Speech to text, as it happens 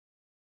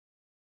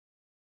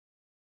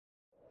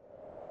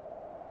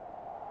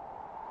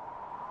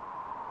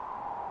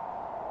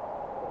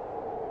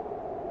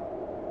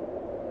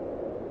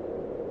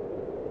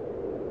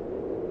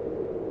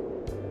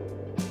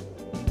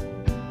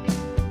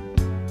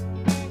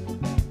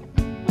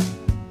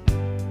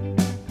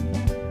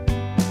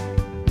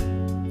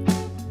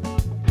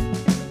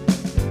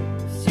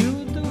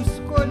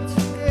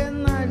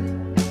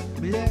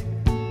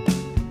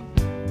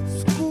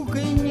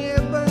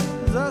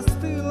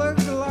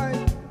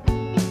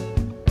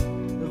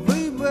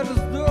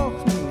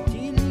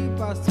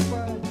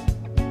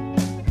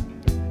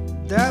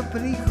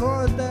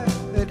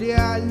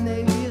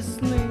идеальной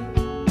весны,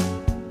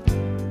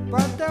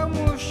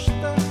 потому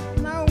что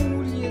на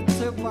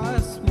улице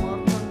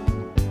пасмурно,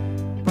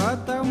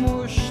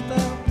 потому что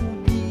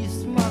убей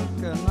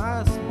сморка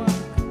насморк.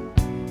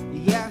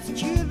 Я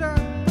вчера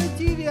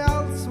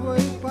потерял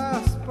свой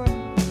паспорт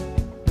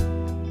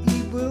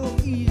и был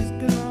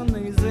изгнан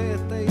из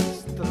этой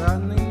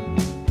страны.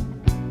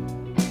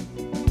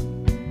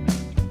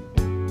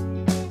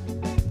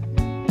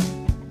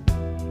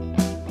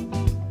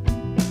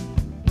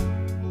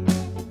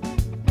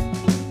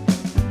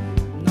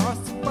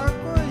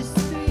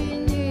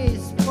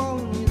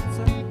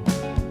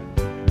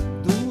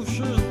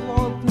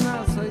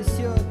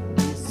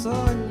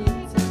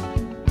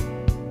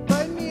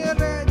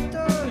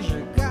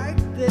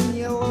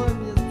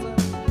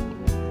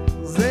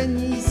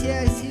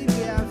 Занеся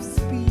себя в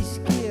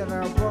списке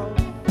рабов,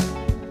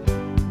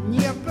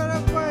 не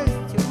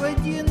пропасть в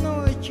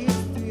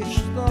одиночестве,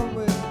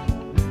 чтобы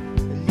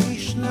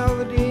лишь на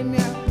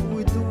время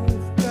уйду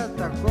в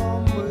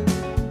катакомбы,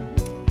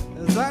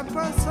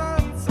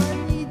 запасаться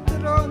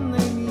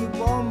нейтронными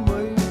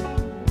бомбами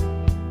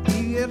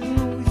и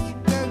вернусь,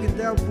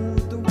 когда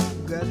буду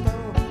готов.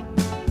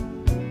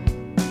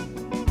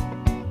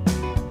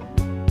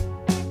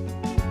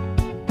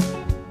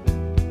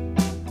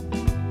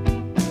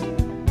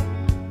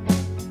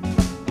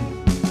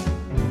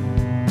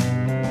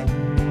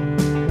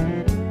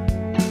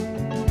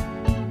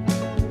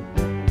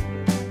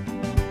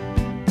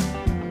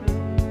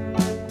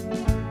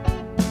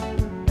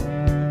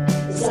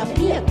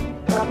 Запрет,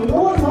 как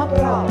норма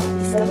права,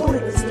 из которой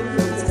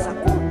конструируется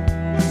закон,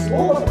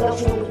 слово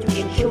должно быть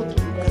очень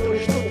четким, которое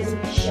что-то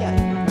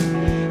запрещает.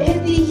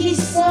 Это и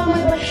есть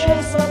самая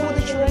большая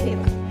свобода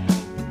человека.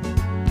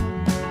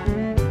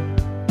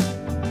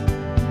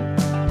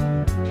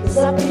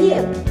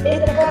 Запрет –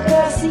 это как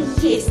раз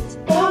и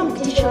есть там,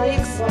 где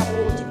человек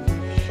свободен,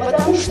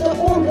 потому что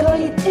он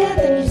говорит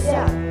 «это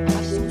нельзя»,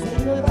 а все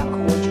остальное как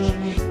хочешь.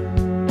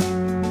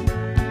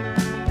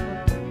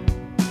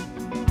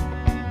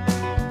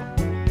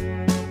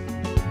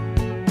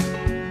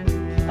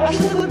 А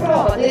что такое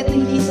право? Это и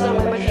есть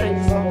самая большая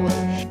несвобода.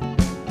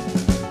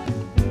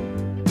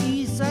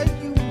 И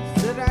союз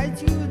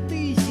радью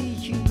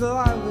тысячи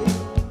главы,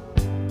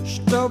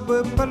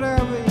 чтобы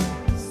правы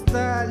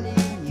стали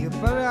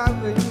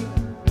неправыми.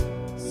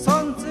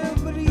 Солнце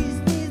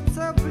брызнет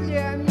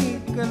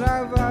соплями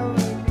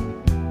кровавыми,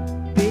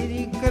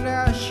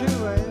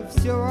 перекрашивая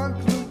все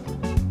вокруг.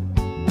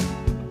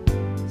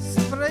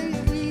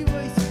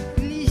 Справедливость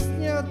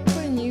хлестнет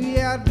по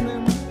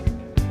неверным,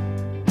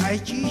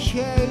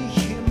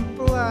 очищающим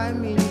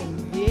пламенем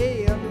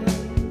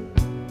веерным,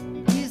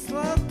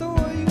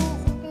 кислотою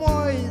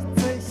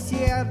моется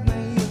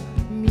серный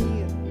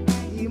мир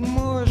и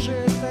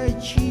может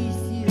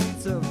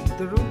очиститься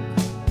вдруг.